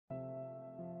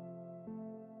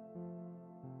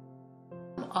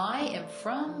I am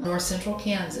from north central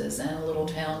Kansas and a little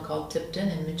town called Tipton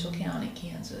in Mitchell County,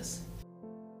 Kansas.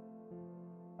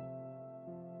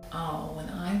 Oh, when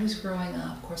I was growing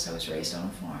up, of course I was raised on a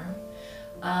farm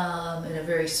in a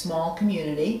very small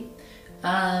community.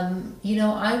 You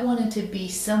know, I wanted to be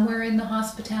somewhere in the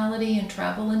hospitality and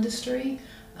travel industry.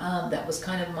 That was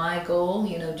kind of my goal,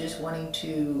 you know, just wanting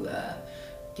to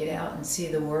get out and see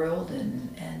the world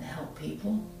and help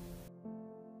people.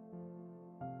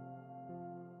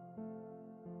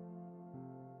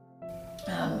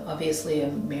 Obviously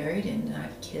I'm married and I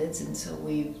have kids, and so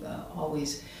we've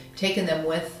always taken them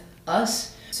with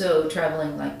us. So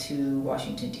traveling like to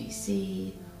Washington,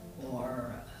 D.C.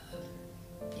 or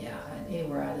yeah,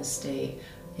 anywhere out of state.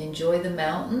 Enjoy the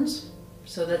mountains.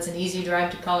 So that's an easy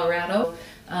drive to Colorado.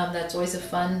 That's always a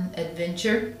fun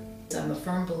adventure. I'm a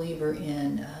firm believer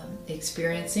in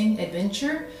experiencing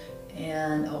adventure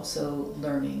and also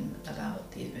learning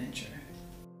about the adventure.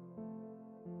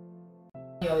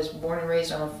 I was born and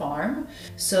raised on a farm,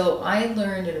 so I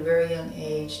learned at a very young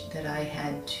age that I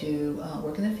had to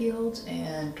work in the fields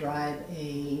and drive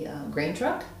a grain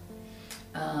truck,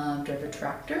 drive a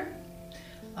tractor,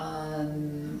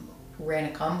 ran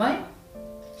a combine,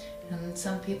 and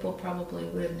some people probably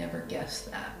would have never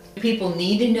guessed that. People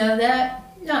need to know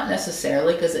that, not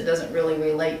necessarily, because it doesn't really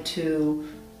relate to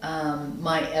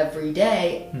my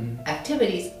everyday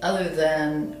activities other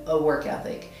than a work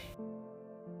ethic.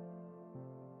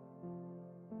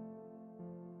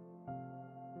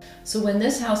 So when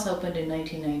this house opened in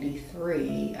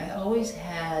 1993, I always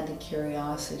had the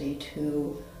curiosity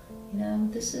to, you know,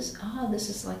 this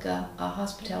is like a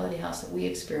hospitality house that we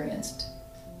experienced.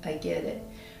 I get it.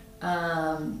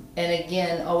 And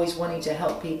again, always wanting to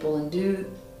help people and do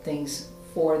things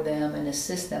for them and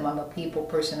assist them. I'm a people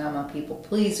person, I'm a people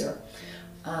pleaser.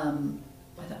 I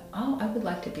thought, oh, I would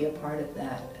like to be a part of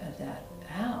that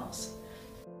house.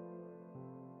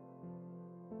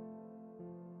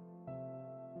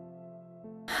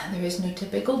 There is no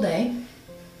typical day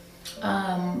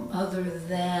other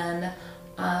than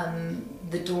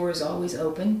the door is always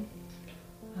open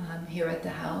here at the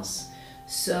house.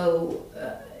 So,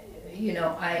 you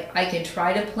know, I can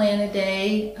try to plan a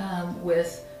day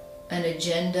with an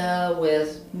agenda,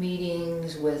 with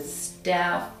meetings, with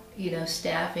staff, you know,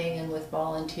 staffing and with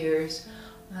volunteers.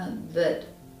 But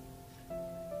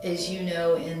as you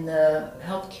know, in the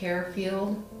healthcare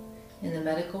field, in the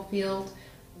medical field,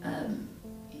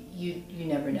 you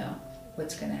never know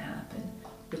what's going to happen,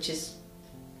 which is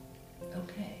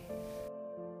okay.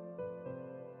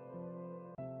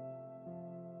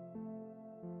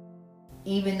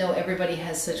 Even though everybody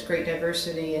has such great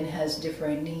diversity and has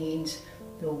different needs,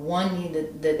 the one need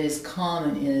that is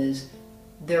common is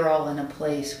they're all in a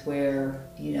place where,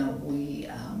 you know, we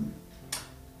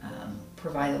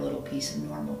provide a little piece of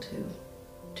normal to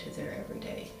their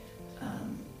everyday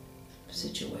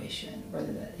situation,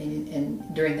 rather than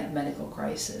and during that medical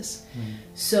crisis.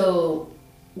 So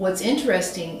what's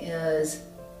interesting is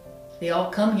they all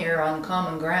come here on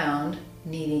common ground,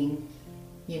 needing,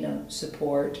 you know,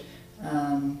 support,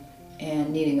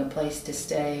 and needing a place to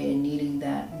stay and needing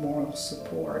that moral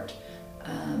support.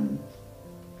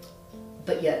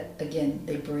 But yet again,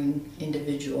 they bring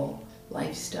individual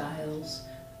lifestyles,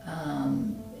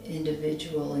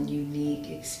 individual and unique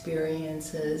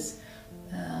experiences.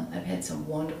 I've had some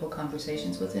wonderful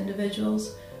conversations with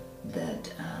individuals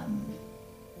that,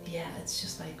 yeah, it's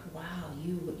just like, wow,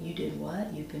 you did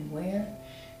what? You've been where?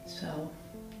 So,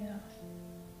 yeah.